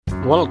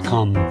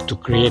Welcome to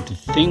Creative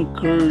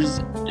Thinkers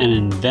and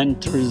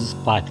Inventors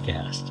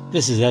podcast.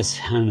 This is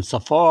Eshan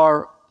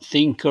Safar,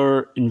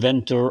 thinker,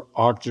 inventor,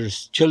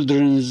 artist,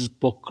 children's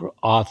book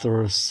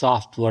author,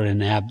 software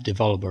and app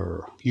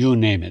developer, you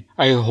name it.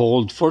 I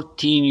hold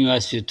 14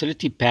 US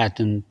utility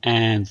patents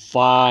and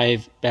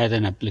 5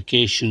 patent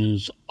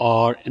applications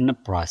are in the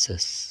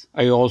process.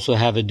 I also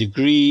have a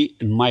degree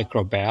in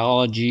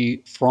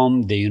microbiology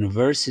from the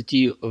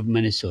University of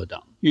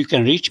Minnesota. You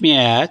can reach me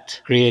at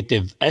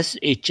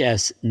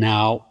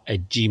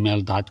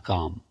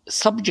creativeshsnow@gmail.com. The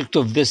subject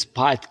of this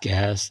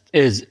podcast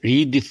is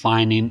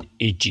redefining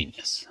a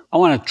genius. I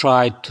want to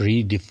try to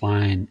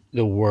redefine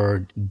the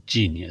word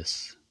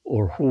genius,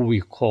 or who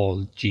we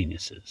call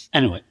geniuses.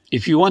 Anyway,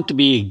 if you want to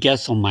be a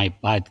guest on my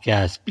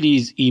podcast,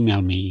 please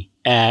email me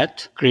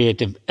at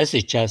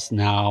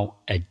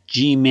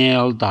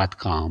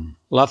creativeshsnow@gmail.com.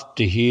 Love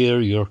to hear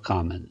your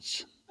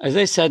comments. As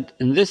I said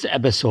in this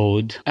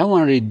episode, I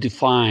want to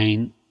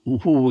redefine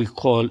who we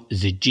call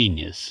as a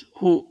genius.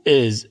 Who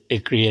is a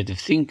creative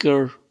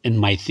thinker in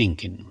my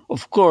thinking?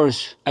 Of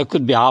course, I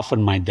could be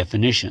offered my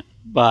definition,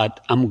 but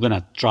I'm going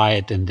to try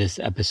it in this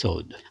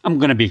episode. I'm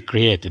going to be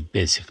creative,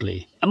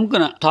 basically. I'm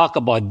going to talk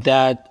about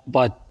that,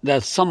 but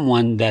that's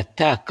someone that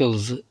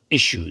tackles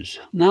issues.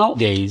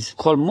 Nowadays,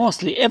 call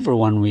mostly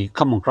everyone we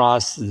come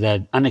across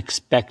that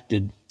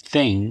unexpected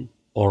thing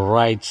or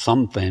write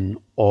something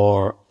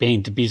or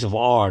paint a piece of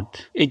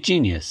art, a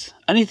genius.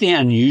 Anything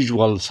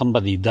unusual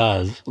somebody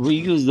does, we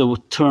use the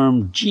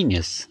term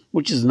genius,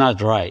 which is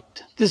not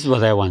right. This is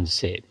what I want to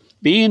say.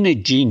 Being a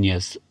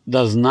genius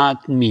does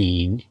not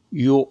mean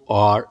you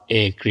are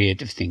a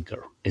creative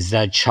thinker. Is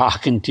that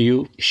shocking to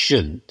you? It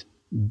shouldn't.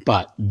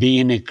 But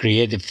being a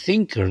creative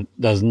thinker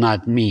does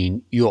not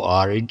mean you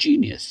are a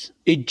genius.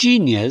 A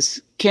genius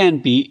can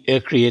be a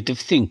creative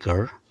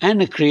thinker,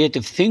 and a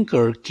creative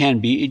thinker can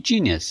be a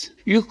genius.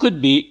 You could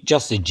be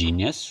just a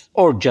genius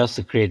or just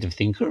a creative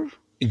thinker.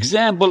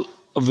 Example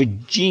of a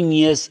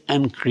genius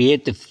and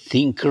creative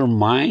thinker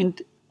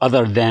mind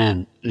other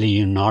than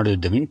Leonardo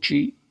da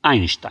Vinci,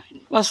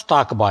 Einstein. Let's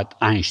talk about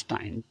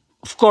Einstein.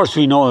 Of course,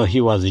 we know he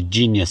was a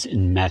genius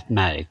in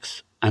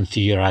mathematics and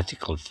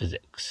theoretical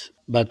physics,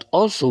 but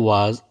also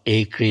was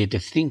a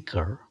creative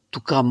thinker to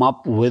come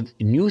up with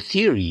new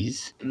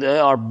theories that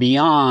are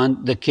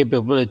beyond the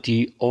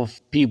capability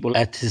of people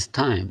at his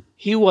time.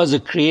 He was a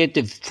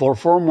creative for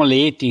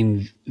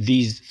formulating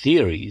these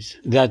theories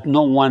that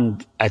no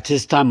one at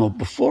his time or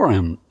before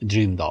him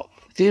dreamed of.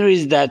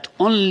 Theories that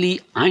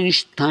only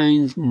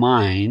Einstein's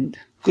mind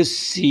could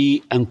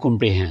see and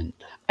comprehend.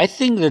 I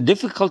think the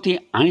difficulty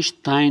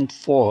Einstein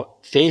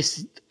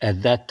faced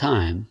at that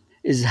time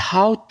is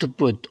how to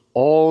put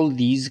all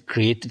these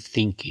creative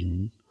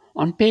thinking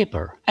on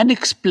paper and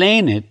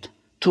explain it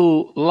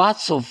to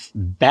lots of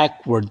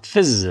backward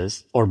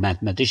physicists or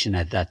mathematicians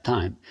at that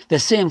time. The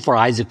same for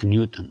Isaac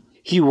Newton.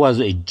 He was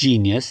a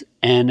genius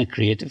and a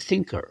creative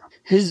thinker.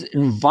 His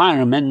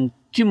environment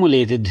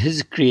stimulated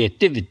his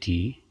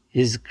creativity,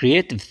 his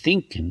creative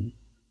thinking,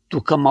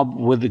 to come up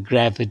with the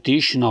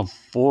gravitational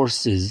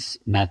forces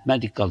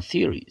mathematical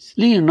theories.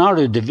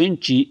 Leonardo da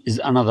Vinci is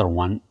another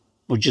one,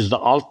 which is the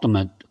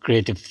ultimate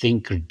creative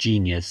thinker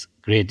genius,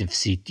 creative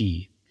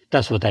CT.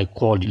 That's what I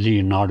call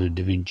Leonardo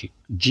da Vinci,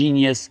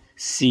 genius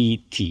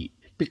CT.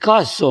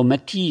 Picasso,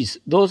 Matisse,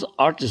 those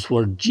artists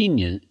were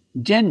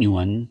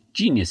genuine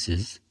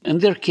geniuses in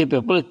their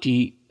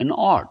capability in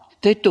art.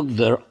 They took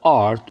their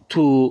art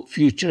to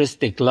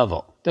futuristic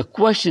level. The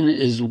question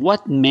is,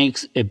 what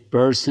makes a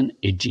person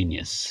a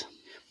genius?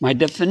 My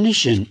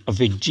definition of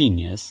a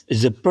genius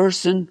is a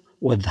person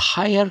with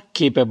higher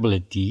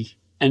capability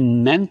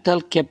and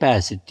mental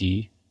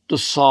capacity to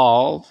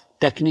solve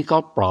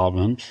technical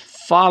problems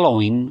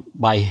following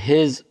by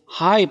his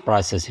high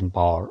processing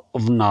power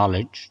of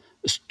knowledge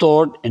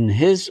stored in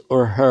his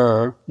or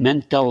her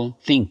mental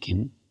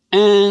thinking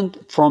and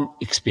from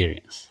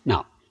experience.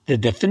 Now, the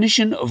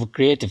definition of a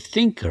creative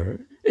thinker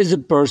is a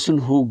person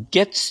who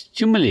gets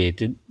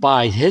stimulated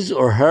by his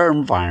or her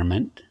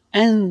environment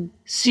and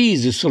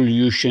sees a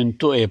solution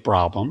to a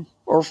problem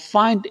or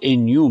find a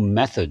new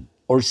method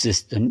or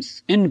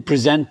systems in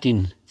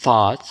presenting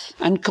thoughts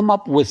and come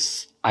up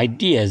with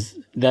ideas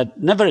that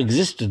never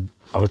existed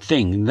or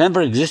thing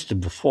never existed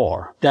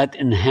before that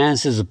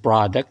enhances a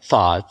product,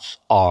 thoughts,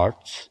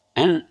 arts,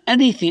 and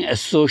anything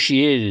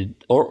associated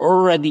or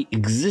already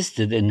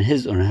existed in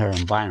his or her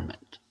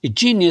environment. A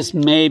genius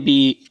may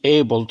be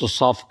able to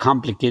solve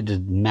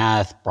complicated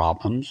math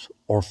problems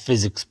or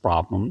physics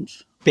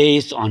problems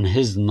based on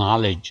his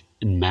knowledge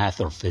in math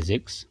or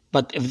physics.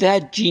 But if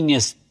that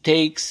genius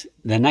takes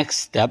the next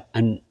step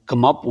and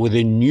come up with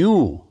a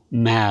new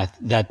math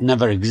that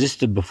never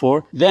existed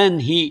before, then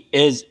he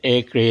is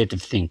a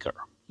creative thinker.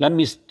 Let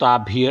me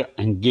stop here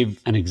and give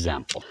an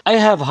example. I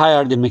have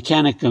hired a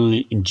mechanical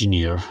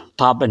engineer,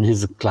 top in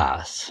his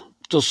class,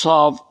 to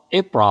solve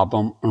a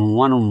problem on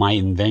one of my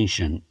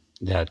inventions,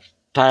 that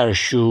tire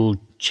shoe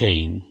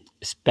chain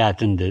is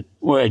patented,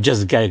 or I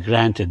just got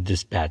granted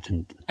this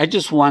patent. I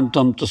just want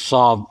them to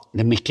solve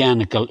the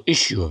mechanical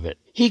issue of it.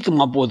 He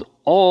came up with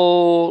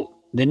all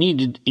the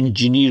needed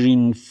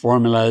engineering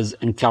formulas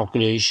and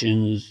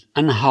calculations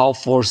and how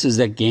forces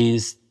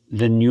against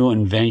the new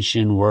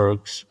invention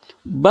works.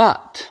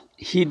 But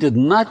he did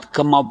not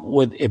come up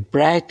with a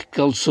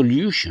practical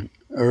solution,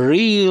 a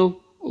real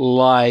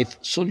life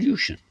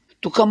solution.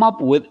 To come up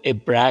with a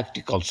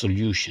practical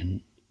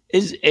solution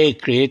is a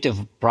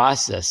creative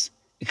process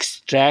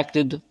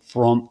extracted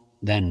from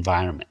the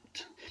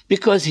environment,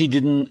 because he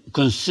didn't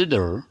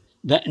consider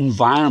the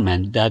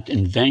environment that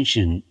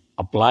invention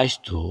applies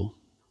to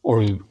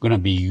or going to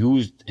be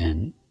used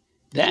in,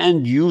 the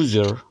end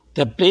user,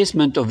 the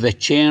placement of the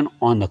chain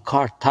on the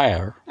car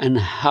tire, and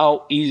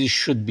how easy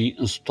should be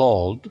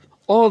installed,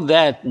 all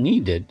that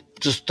needed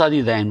to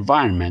study the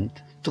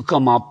environment to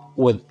come up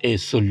with a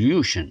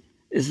solution.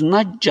 Is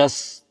not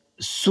just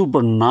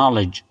super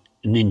knowledge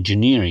in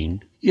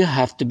engineering. You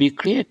have to be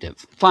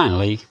creative.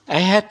 Finally, I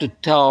had to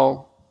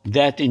tell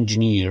that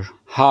engineer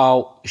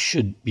how it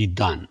should be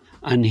done.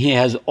 And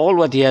all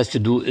what he has to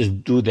do is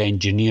do the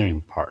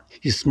engineering part.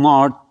 He's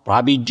smart,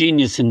 probably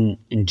genius in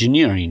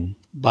engineering,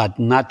 but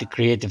not a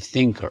creative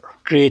thinker.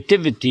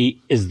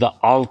 Creativity is the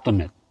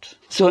ultimate.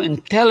 So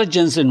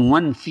intelligence in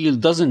one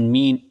field doesn't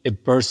mean a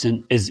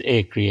person is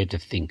a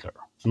creative thinker.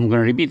 I'm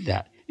going to repeat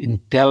that.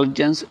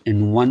 Intelligence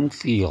in one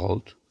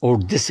field or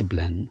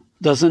discipline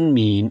doesn't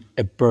mean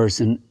a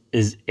person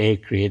is a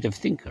creative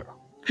thinker.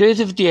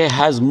 Creativity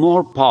has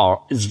more power,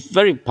 is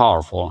very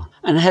powerful,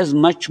 and has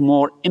much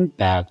more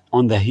impact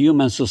on the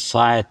human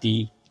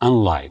society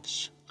and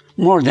lives,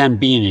 more than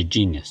being a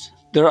genius.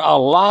 There are a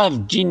lot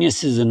of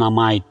geniuses in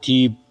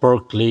MIT,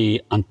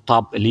 Berkeley, and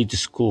top elite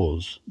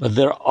schools, but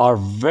there are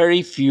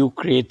very few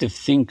creative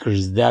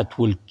thinkers that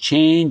will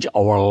change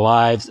our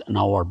lives and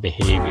our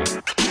behavior.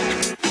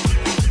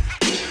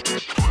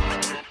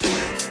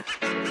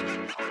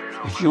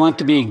 If you want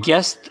to be a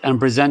guest and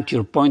present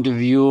your point of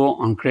view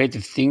on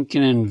Creative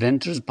Thinking and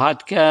Inventors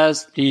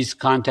podcast, please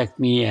contact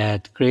me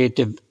at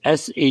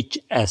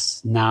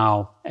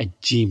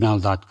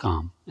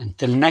creativeshsnow@gmail.com.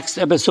 Until next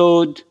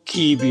episode,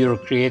 keep your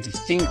creative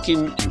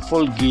thinking in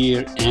full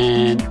gear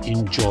and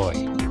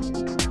enjoy.